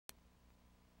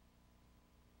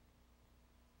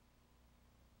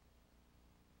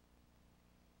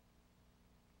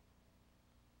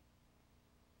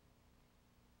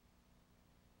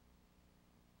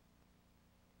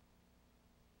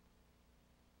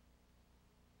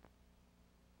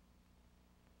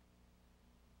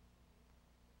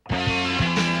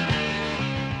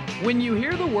When you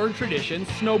hear the word tradition,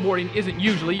 snowboarding isn't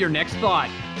usually your next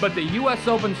thought. But the U.S.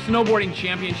 Open Snowboarding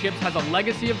Championships has a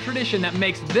legacy of tradition that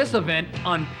makes this event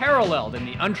unparalleled in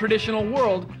the untraditional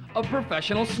world of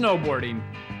professional snowboarding.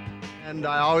 And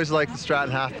I always liked the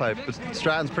Stratton halfpipe, but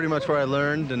Stratton's pretty much where I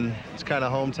learned, and it's kind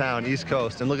of hometown, East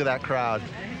Coast. And look at that crowd.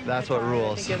 That's what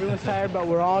rules. I think everyone's tired, but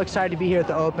we're all excited to be here at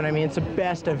the Open. I mean, it's the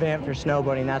best event for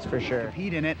snowboarding, that's for sure.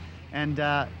 Compete in it, and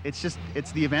it's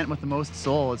the event with the most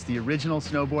soul. It's the original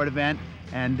snowboard event,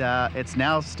 and it's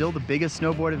now still the biggest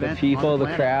snowboard event. The people, on the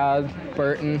planet. Crowd,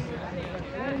 Burton.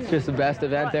 It's just the best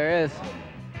event there is.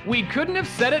 We couldn't have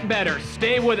said it better.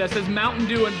 Stay with us as Mountain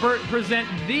Dew and Burton present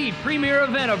the premier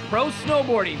event of pro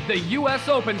snowboarding, the U.S.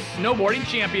 Open Snowboarding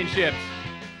Championships.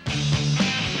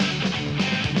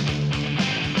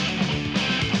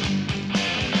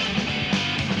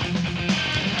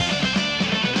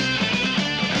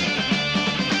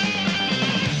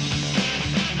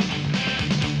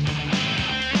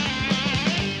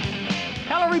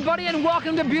 Everybody, and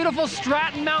welcome to beautiful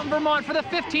Stratton Mountain, Vermont for the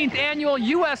 15th annual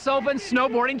U.S. Open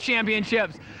Snowboarding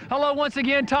Championships. Hello once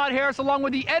again, Todd Harris, along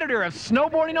with the editor of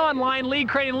Snowboarding Online, Lee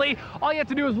Crane. Lee, all you have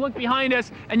to do is look behind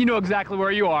us and you know exactly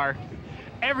where you are.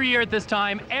 Every year at this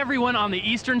time, everyone on the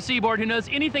eastern seaboard who knows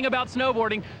anything about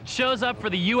snowboarding shows up for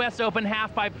the U.S. Open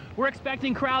halfpipe. We're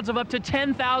expecting crowds of up to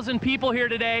 10,000 people here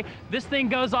today. This thing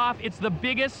goes off. It's the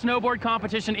biggest snowboard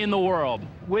competition in the world.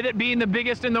 With it being the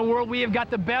biggest in the world, we have got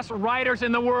the best riders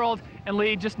in the world. And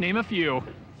Lee, just name a few.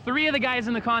 3 of the guys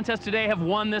in the contest today have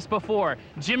won this before.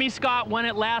 Jimmy Scott won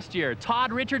it last year.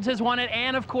 Todd Richards has won it,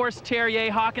 and of course,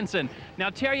 Terje Haakenson. Now,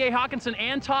 Terje Haakenson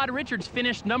and Todd Richards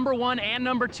finished #1 and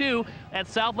 #2 at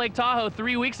South Lake Tahoe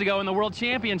 3 weeks ago in the World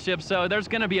Championship, so there's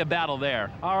gonna be a battle there.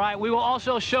 All right, we will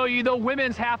also show you the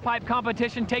women's halfpipe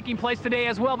competition taking place today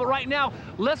as well, but right now,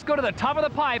 let's go to the top of the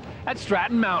pipe at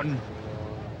Stratton Mountain.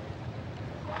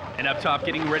 And up top,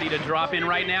 getting ready to drop in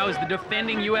right now, is the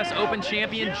defending U.S. Open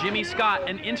champion, Jimmy Scott.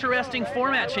 An interesting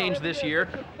format change this year.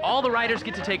 All the riders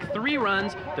get to take 3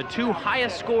 runs. The 2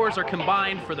 highest scores are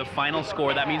combined for the final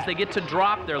score. That means they get to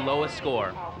drop their lowest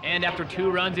score. And after 2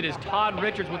 runs, it is Todd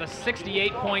Richards with a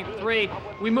 68.3.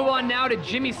 We move on now to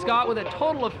Jimmy Scott with a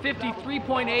total of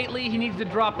 53.8. Lee, he needs to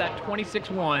drop that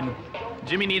 26.1.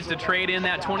 Jimmy needs to trade in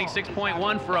that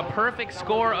 26.1 for a perfect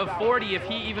score of 40 if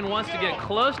he even wants to get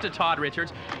close to Todd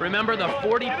Richards. Remember the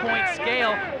 40-point scale.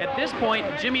 At this point,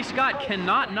 Jimmy Scott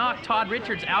cannot knock Todd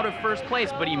Richards out of first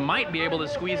place, but he might be able to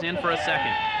squeeze in for a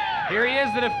second. Here he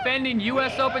is, the defending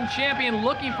U.S. Open champion,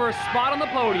 looking for a spot on the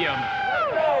podium.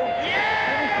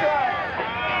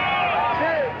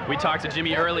 We talked to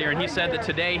Jimmy earlier, and he said that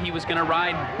today he was going to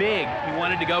ride big. He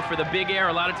wanted to go for the big air.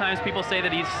 A lot of times people say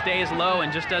that he stays low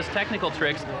and just does technical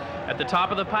tricks. At the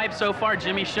top of the pipe so far,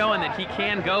 Jimmy's showing that he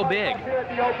can go big.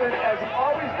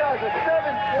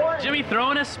 Jimmy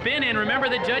throwing a spin in. Remember,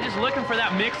 the judge is looking for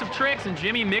that mix of tricks, and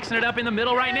Jimmy mixing it up in the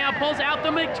middle right now, pulls out the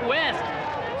McTwist.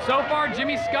 So far,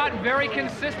 Jimmy Scott very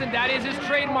consistent. That is his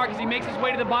trademark as he makes his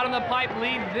way to the bottom of the pipe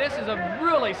lead. This is a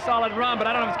really solid run, but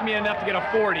I don't know if it's going to be enough to get a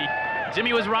 40.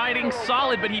 Jimmy was riding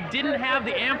solid, but he didn't have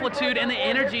the amplitude and the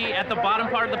energy at the bottom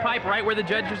part of the pipe, right where the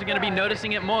judges are going to be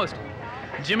noticing it most.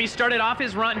 Jimmy started off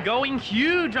his run going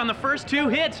huge on the first 2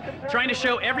 hits, trying to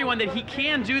show everyone that he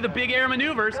can do the big air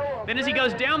maneuvers. Then as he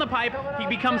goes down the pipe, he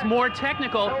becomes more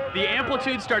technical. The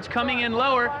amplitude starts coming in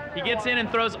lower. He gets in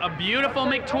and throws a beautiful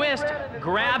McTwist,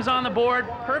 grabs on the board,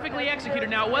 perfectly executed.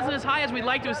 Now, it wasn't as high as we'd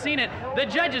like to have seen it. The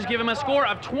judges give him a score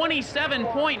of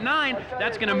 27.9.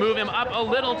 That's going to move him up a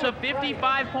little to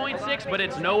 55.6, but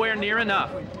it's nowhere near enough.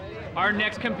 Our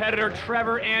next competitor,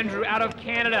 Trevor Andrew out of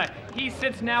Canada. He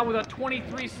sits now with a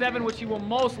 23.7, which he will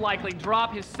most likely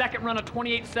drop his second run of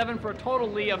 28.7 for a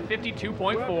total Lee of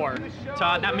 52.4.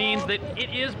 Todd, that means that it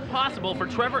is possible for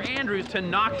Trevor Andrews to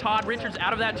knock Todd Richards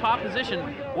out of that top position.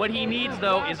 What he needs,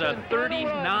 though, is a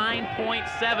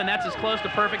 39.7. That's as close to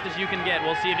perfect as you can get.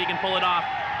 We'll see if he can pull it off.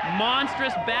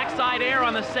 Monstrous backside air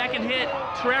on the second hit.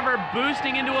 Trevor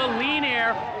boosting into a lean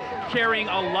air, carrying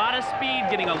a lot of speed,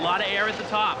 getting a lot of air at the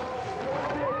top.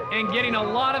 And getting a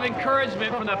lot of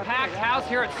encouragement from the packed house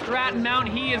here at Stratton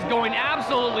Mountain. He is going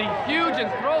absolutely huge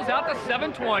and throws out the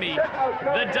 720.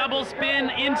 The double spin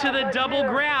into the double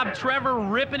grab. Trevor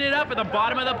ripping it up at the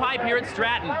bottom of the pipe here at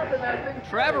Stratton.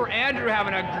 Trevor Andrew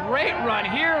having a great run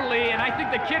here, Lee, and I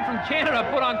think the kid from Canada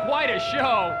put on quite a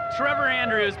show. Trevor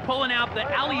Andrews pulling out the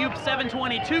alley-oop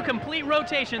 720, 2 complete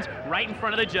rotations right in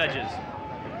front of the judges.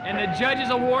 And the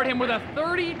judges award him with a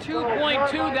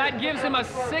 32.2. That gives him a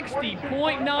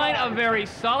 60.9, a very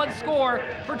solid score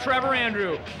for Trevor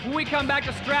Andrew. When we come back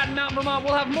to Stratton Mountain, Vermont,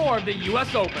 we'll have more of the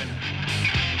U.S. Open.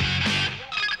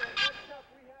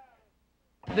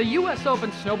 The U.S.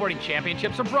 Open Snowboarding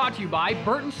Championships are brought to you by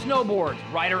Burton Snowboards,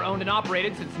 rider owned and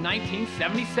operated since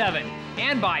 1977,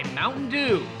 and by Mountain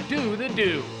Dew, do the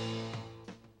do.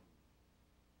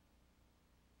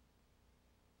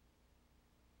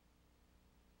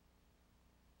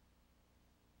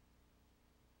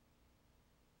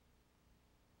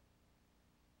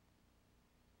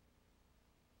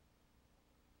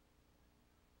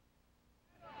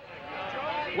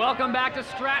 Welcome back to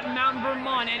Stratton Mountain,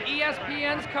 Vermont, and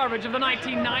ESPN's coverage of the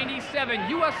 1997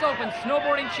 U.S. Open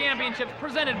Snowboarding Championships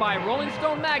presented by Rolling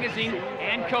Stone Magazine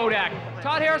and Kodak.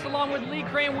 Todd Harris along with Lee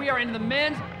Crane, we are in the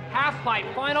men's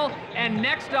halfpipe final, and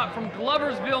next up from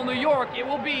Gloversville, New York, it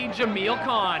will be Jamil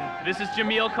Khan. This is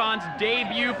Jamil Khan's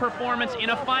debut performance in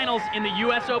a finals in the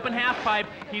U.S. Open halfpipe.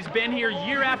 He's been here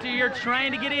year after year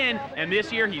trying to get in, and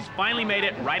this year he's finally made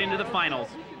it right into the finals.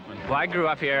 Well, I grew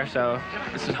up here, so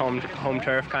this is home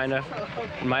turf, kind of.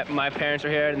 My parents are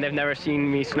here, and they've never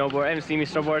seen me snowboard. They haven't seen me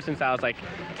snowboard since I was like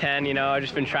 10, you know. I've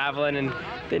just been traveling, and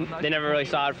they never really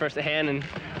saw it firsthand, and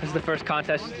this is the first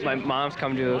contest my mom's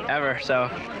come to ever, so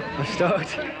I'm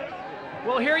stoked.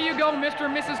 Well, here you go, Mr.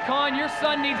 and Mrs. Khan. Your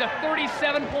son needs a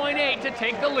 37.8 to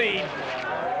take the lead.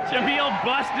 Jamil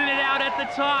busted it out at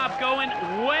the top, going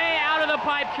way out of the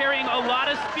pipe, carrying a lot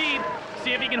of speed.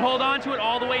 See if he can hold on to it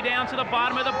all the way down to the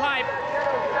bottom of the pipe.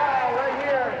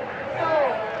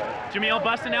 Jamil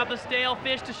busting out the stale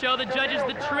fish to show the judges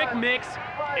the trick mix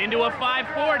into a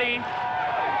 540.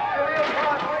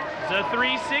 It's a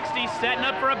 360, setting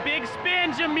up for a big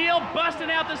spin. Jamil busting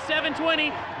out the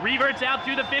 720, reverts out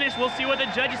through the finish. We'll see what the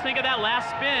judges think of that last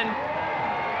spin.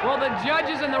 Well, the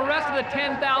judges and the rest of the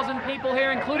 10,000 people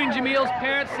here, including Jamil's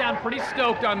parents, sound pretty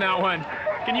stoked on that one.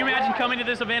 Can you imagine coming to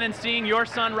this event and seeing your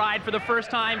son ride for the first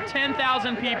time?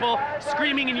 10,000 people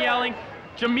screaming and yelling.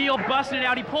 Jamil busting it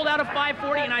out. He pulled out a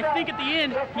 540, and I think at the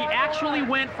end, he actually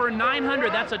went for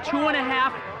 900. That's a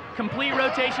 2.5 complete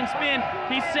rotation spin.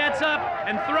 He sets up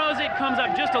and throws it, comes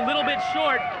up just a little bit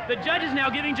short. The judge is now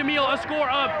giving Jamil a score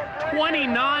of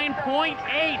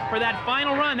 29.8 for that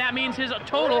final run. That means his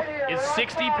total is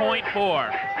 60.4.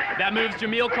 That moves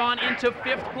Jamil Khan into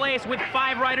 5th place with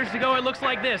 5 riders to go. It looks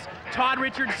like this: Todd,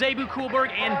 Richard, Sebu, Kulberg,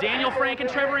 and Daniel, Franck, and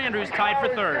Trevor Andrews tied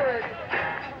for 3rd.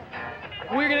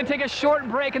 We're going to take a short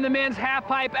break in the men's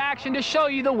halfpipe action to show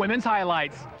you the women's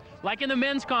highlights. Like in the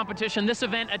men's competition, this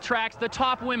event attracts the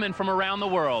top women from around the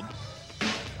world.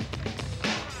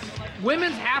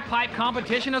 Women's halfpipe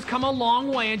competition has come a long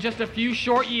way in just a few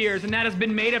short years, and that has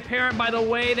been made apparent by the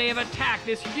way they have attacked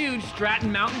this huge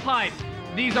Stratton mountain pipe.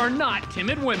 These are not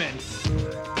timid women.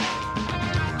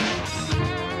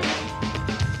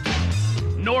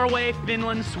 Norway,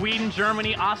 Finland, Sweden,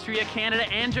 Germany, Austria,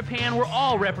 Canada, and Japan were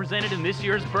all represented in this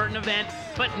year's Burton event,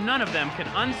 but none of them could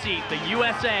unseat the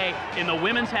USA in the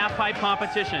women's halfpipe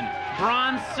competition.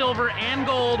 Bronze, silver, and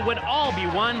gold would all be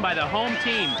won by the home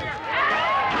team.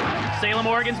 Salem,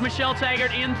 Oregon's Michele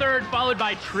Taggart in 3rd, followed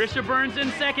by Tricia Byrnes in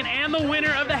 2nd, and the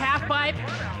winner of the halfpipe,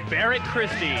 Barrett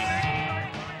Christy.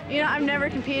 You know, I've never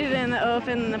competed in the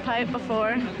open in the pipe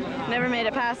before. Never made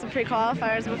it past the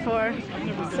pre-qualifiers before.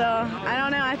 So, I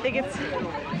don't know, I think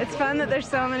it's fun that there's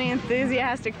so many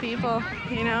enthusiastic people.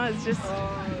 You know,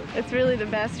 it's really the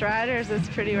best riders. It's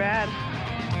pretty rad.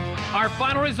 Our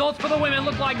final results for the women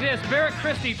look like this: Barrett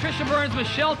Christy, Tricia Byrnes,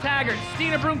 Michele Taggart,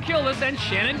 Stina Broom-Kildes, and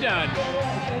Shannon Dunn.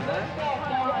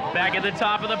 Back at the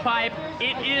top of the pipe,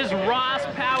 it is Ross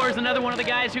Powers, another one of the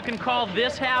guys who can call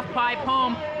this half pipe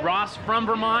home. Ross from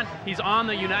Vermont. He's on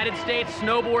the United States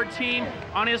snowboard team.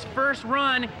 On his first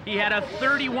run, he had a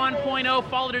 31.0,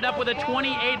 followed it up with a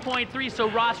 28.3, so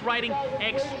Ross riding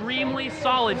extremely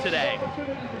solid today.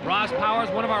 Ross Powers,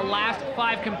 one of our last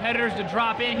 5 competitors to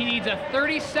drop in. He needs a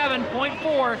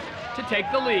 37.4 to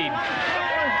take the lead.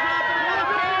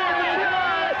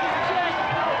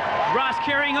 Ross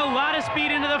carrying a lot of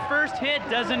speed into the first hit,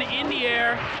 does an in the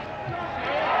air.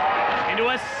 Into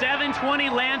a 720,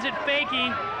 lands it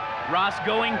fakie. Ross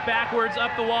going backwards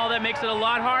up the wall, that makes it a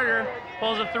lot harder.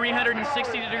 Pulls a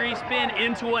 360-degree spin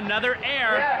into another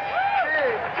air.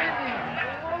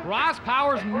 Ross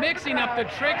Powers mixing up the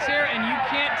tricks here, and you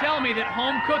can't tell me that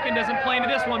home cooking doesn't play into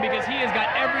this one, because he has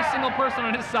got every single person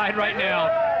on his side right now.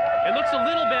 It looks a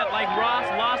little bit like Ross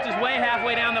lost his way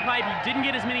halfway down the pipe. He didn't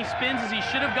get as many spins as he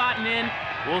should have gotten in.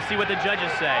 We'll see what the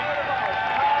judges say.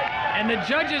 And the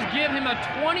judges give him a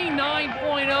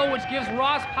 29.0, which gives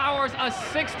Ross Powers a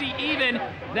 60 even.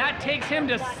 That takes him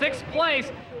to 6th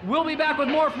place. We'll be back with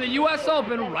more from the U.S.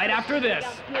 Open right after this.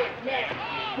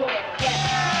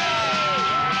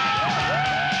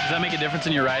 Does that make a difference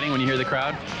in your riding when you hear the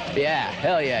crowd? Yeah,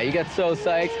 hell yeah. You get so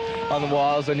psyched on the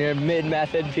walls when you're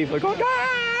mid-method. People are going,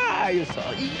 ah! yeah, you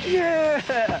saw,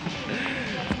 yeah.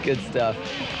 Good stuff.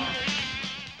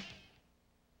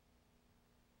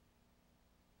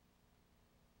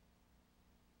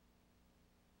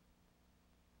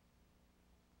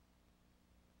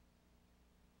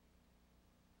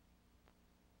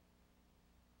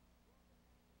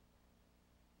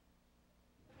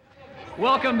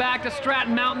 Welcome back to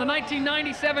Stratton Mountain, the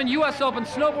 1997 U.S. Open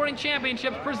Snowboarding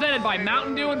Championships presented by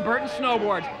Mountain Dew and Burton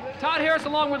Snowboards. Todd Harris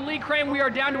along with Lee Crane, we are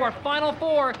down to our final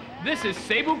four. This is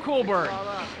Sebu Kulberg.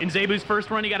 In Zebu's first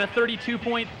run, he got a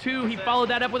 32.2. He followed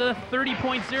that up with a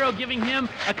 30.0, giving him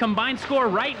a combined score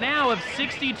right now of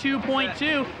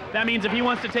 62.2. That means if he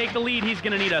wants to take the lead, he's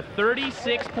going to need a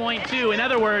 36.2. In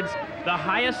other words, the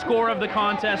highest score of the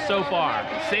contest so far.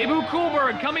 Sebu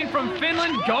Kulberg coming from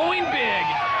Finland, going big.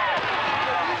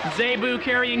 Sebu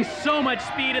carrying so much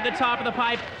speed at the top of the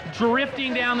pipe,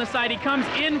 drifting down the side. He comes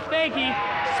in fakie,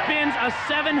 spins a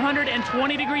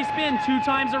 720-degree spin 2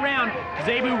 times around.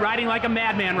 Sebu riding like a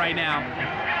madman right now.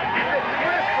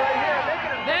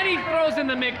 Then he throws in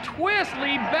the McTwist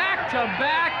lead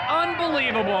back-to-back.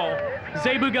 Unbelievable.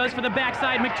 Sebu goes for the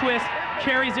backside McTwist,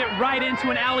 carries it right into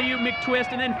an alley-oop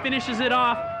McTwist, and then finishes it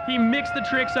off. He mixed the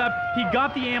tricks up. He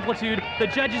got the amplitude. The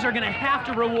judges are going to have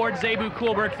to reward Sebu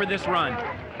Kulberg for this run.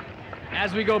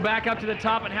 As we go back up to the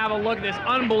top and have a look at this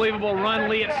unbelievable run,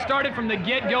 Lee, it started from the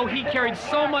get-go. He carried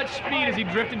so much speed as he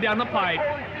drifted down the pipe.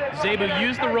 Sebu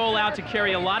used the rollout to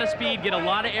carry a lot of speed, get a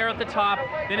lot of air at the top.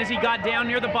 Then as he got down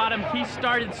near the bottom, he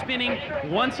started spinning.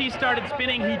 Once he started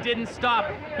spinning, he didn't stop.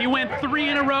 He went 3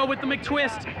 in a row with the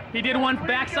McTwist. He did one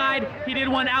backside, he did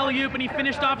one alley-oop, and he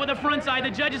finished off with a frontside.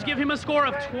 The judges give him a score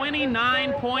of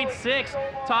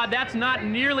 29.6. Todd, that's not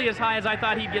nearly as high as I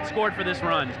thought he'd get scored for this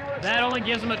run. That only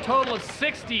gives him a total of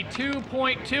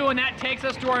 62.2, and that takes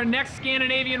us to our next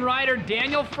Scandinavian rider,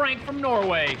 Daniel Franck from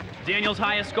Norway. Daniel's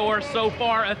highest score so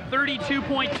far, a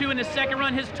 32.2 in his second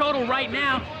run. His total right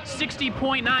now,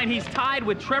 60.9. He's tied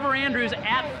with Trevor Andrews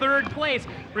at 3rd place.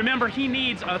 Remember, he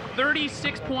needs a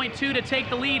 36.2 to take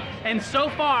the lead, and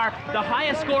so far, the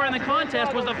highest score in the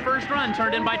contest was the first run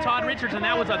turned in by Todd Richards, and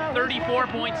that was a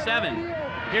 34.7.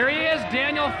 Here he is,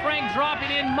 Daniel Franck dropping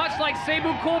in much like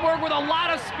Sebu Kulberg with a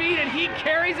lot of speed, and he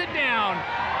carries it down.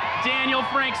 Daniel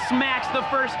Franck smacks the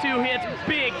first 2 hits,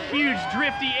 big, huge,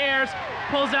 drifty airs,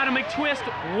 pulls out a McTwist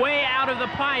way out of the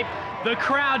pipe. The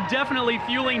crowd definitely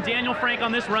fueling Daniel Franck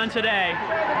on this run today.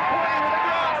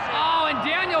 Oh, and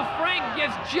Daniel Franck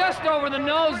gets just over the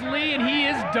nose, Lee, and he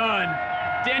is done.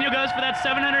 Daniel goes for that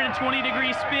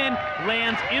 720-degree spin,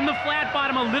 lands in the flat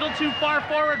bottom a little too far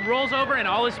forward, rolls over, and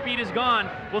all his speed is gone.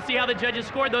 We'll see how the judges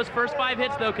scored those first 5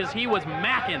 hits, though, because he was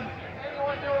macking.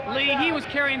 Lee, he was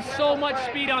carrying so much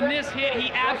speed on this hit,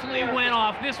 he absolutely went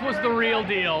off. This was the real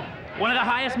deal. One of the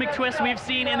highest McTwists we've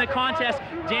seen in the contest.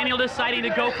 Daniel deciding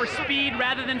to go for speed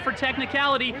rather than for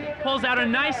technicality. Pulls out a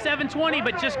nice 720,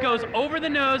 but just goes over the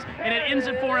nose, and it ends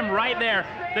it for him right there.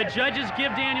 The judges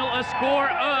give Daniel a score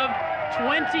of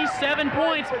 27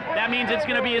 points. That means it's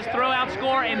going to be his throwout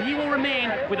score, and he will remain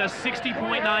with a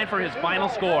 60.9 for his final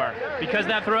score. Because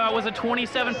that throwout was a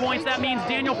 27 points, that means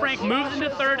Daniel Franck moves into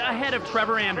 3rd ahead of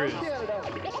Trevor Andrews.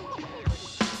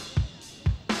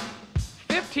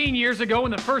 15 years ago,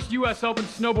 when the first U.S. Open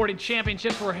Snowboarding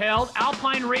Championships were held,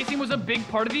 alpine racing was a big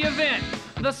part of the event.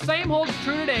 The same holds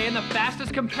true today, and the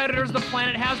fastest competitors the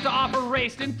planet has to offer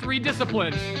raced in 3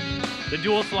 disciplines. The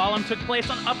dual slalom took place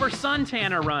on Upper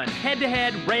Suntanner Run,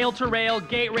 head-to-head, rail-to-rail,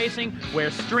 gate racing,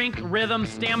 where strength, rhythm,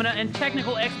 stamina, and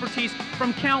technical expertise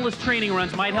from countless training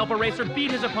runs might help a racer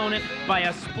beat his opponent by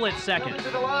a split second. To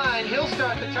the line, he'll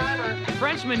start the timer.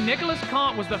 Frenchman Nicolas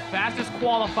Conte was the fastest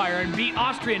qualifier and beat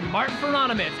Austrian Martin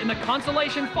Fernandes in the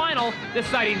consolation final,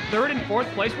 deciding 3rd and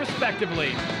 4th place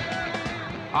respectively.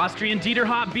 Austrian Dieter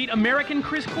Hopp beat American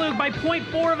Chris Klug by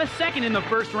 0.4 of a second in the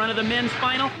first run of the men's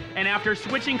final, and after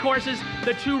switching courses,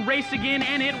 the 2 raced again,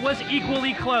 and it was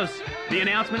equally close. The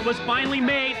announcement was finally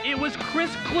made. It was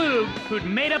Chris Klug who'd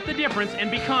made up the difference and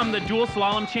become the dual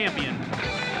slalom champion.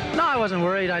 No, I wasn't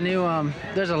worried. I knew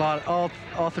there's a lot. All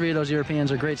 3 of those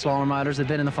Europeans are great slalom riders. They've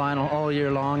been in the final all year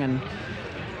long, and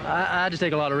I had to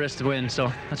take a lot of risks to win,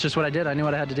 so that's just what I did. I knew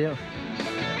what I had to do.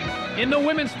 In the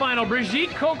women's final,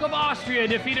 Brigitte Koch of Austria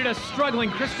defeated a struggling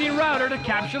Christine Rauter to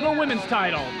capture the women's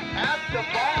title. At the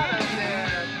bottom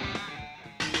there.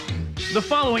 The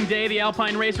following day, the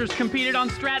Alpine racers competed on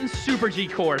Stratton's Super G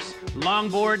course.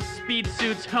 Longboards, speed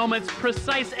suits, helmets,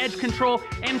 precise edge control,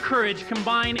 and courage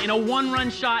combine in a 1-run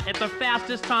shot at the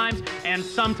fastest times and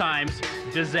sometimes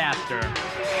disaster.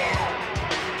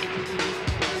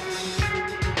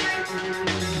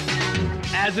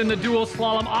 As As in the dual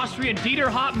slalom, Austrian Dieter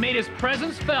Hopp made his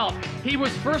presence felt. He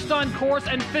was first on course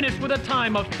and finished with a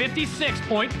time of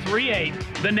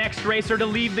 56.38. The next racer to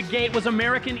leave the gate was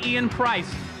American Ian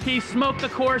Price. He smoked the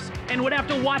course and would have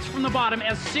to watch from the bottom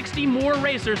as 60 more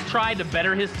racers tried to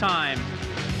better his time.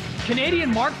 Canadian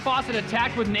Mark Fawcett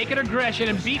attacked with naked aggression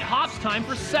and beat Hopp's time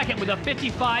for second with a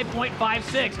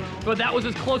 55.56, but that was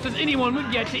as close as anyone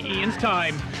would get to Ian's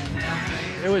time.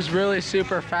 It was really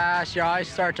super fast. Your eyes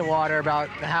start to water about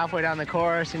halfway down the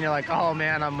course, and you're like, oh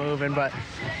man, I'm moving. But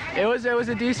it was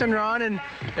a decent run, and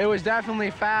it was definitely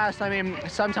fast. I mean,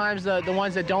 sometimes the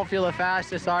ones that don't feel the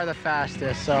fastest are the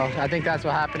fastest, so I think that's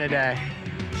what happened today.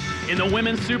 In the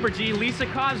women's Super G, Lisa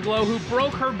Kozlow, who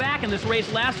broke her back in this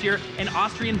race last year, and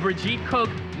Austrian Brigitte Koch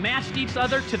matched each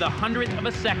other to the 100th of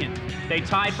a second. They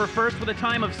tied for first with a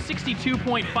time of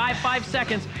 62.55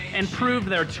 seconds and proved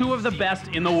they're two of the best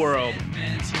in the world.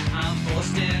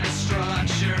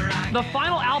 The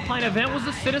final Alpine event was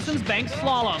the Citizens Bank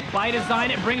Slalom. By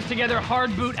design, it brings together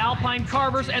hard boot Alpine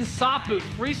carvers and soft boot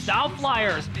freestyle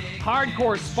flyers,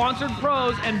 hardcore sponsored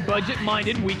pros, and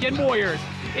budget-minded weekend warriors.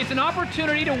 It's an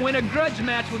opportunity to win a grudge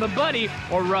match with a buddy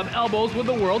or rub elbows with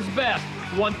the world's best.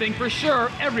 One thing for sure,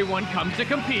 everyone comes to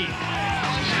compete.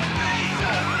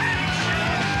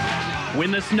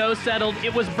 When the snow settled,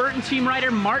 it was Burton team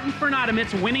rider Martin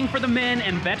Fernatomitz winning for the men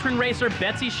and veteran racer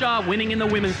Betsy Shaw winning in the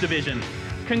women's division.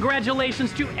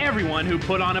 Congratulations to everyone who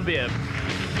put on a bib.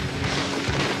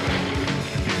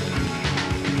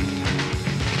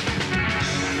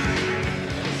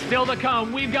 Still to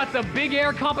come, we've got the big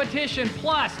air competition,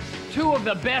 plus two of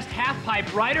the best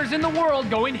half-pipe riders in the world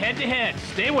going head-to-head.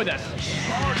 Stay with us.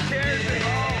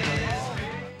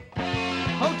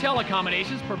 Hotel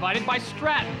accommodations provided by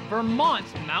Stratton,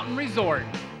 Vermont's mountain resort.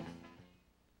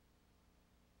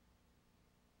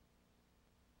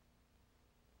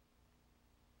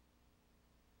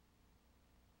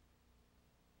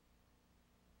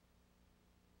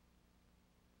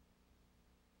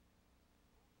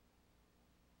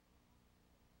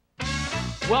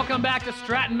 Welcome back to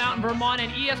Stratton Mountain, Vermont, and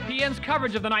ESPN's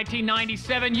coverage of the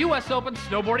 1997 U.S. Open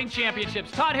Snowboarding Championships.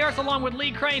 Todd Harris along with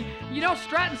Lee Crane. You know,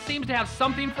 Stratton seems to have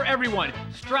something for everyone.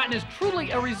 Stratton is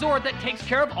truly a resort that takes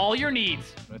care of all your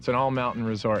needs. It's an all-mountain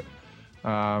resort.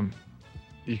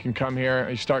 You can come here,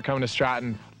 you start coming to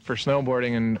Stratton for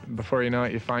snowboarding, and before you know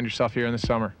it, you find yourself here in the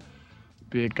summer.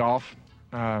 Be it golf.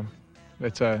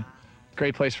 It's a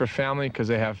great place for family because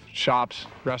they have shops,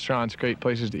 restaurants, great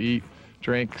places to eat,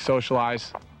 drink,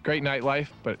 socialize. Great nightlife,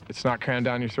 but it's not crammed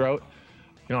down your throat.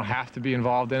 You don't have to be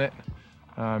involved in it.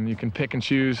 You can pick and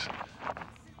choose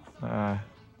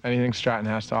anything Stratton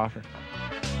has to offer.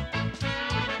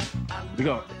 We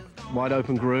got wide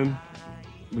open groom.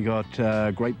 We got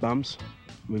great bumps.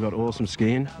 We got awesome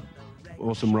skiing,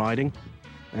 awesome riding,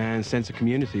 and sense of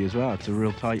community as well. It's a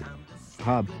real tight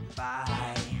hub.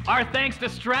 Our thanks to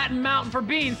Stratton Mountain for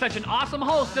being such an awesome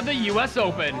host of the U.S.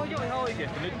 Open.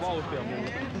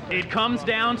 It comes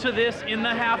down to this in the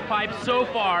halfpipe. So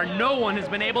far, no one has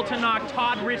been able to knock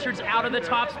Todd Richards out of the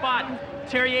top spot.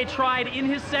 Terje tried in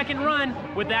his second run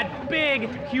with that big,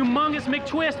 humongous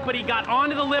McTwist, but he got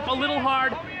onto the lip a little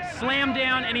hard, slammed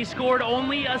down, and he scored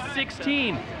only a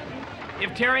 16.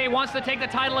 If Terje wants to take the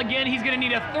title again, he's going to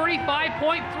need a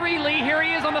 35.3 lead. Here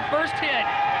he is on the first hit.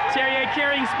 Terje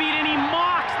carrying speed, and he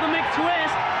mocks the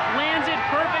McTwist, lands it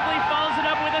perfectly, follows it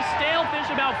up with a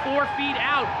stalefish about 4 feet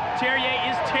out. Terje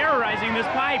is terrorizing this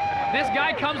pipe. This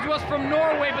guy comes to us from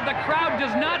Norway, but the crowd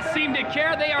does not seem to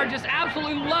care. They are just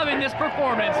absolutely loving this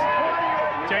performance.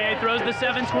 Terje throws the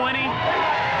 720.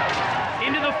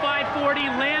 Into the 540,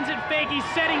 lands it fake. He's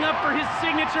setting up for his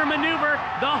signature maneuver,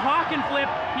 the Haaken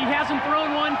flip. He hasn't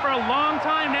thrown one for a long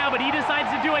time now, but he decides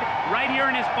to do it right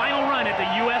here in his final run at the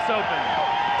U.S. Open.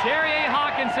 Terje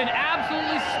Haakenson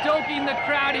absolutely stoking the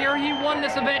crowd here. He won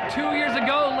this event 2 years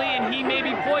ago, Lee, and he may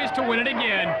be poised to win it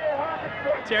again.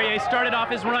 Terje started off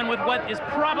his run with what is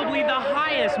probably the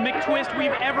highest McTwist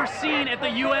we've ever seen at the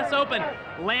U.S. Open.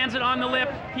 Lands it on the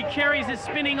lip. He carries his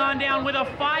spinning on down with a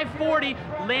 540,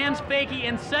 lands fakie,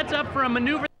 and sets up for a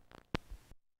maneuver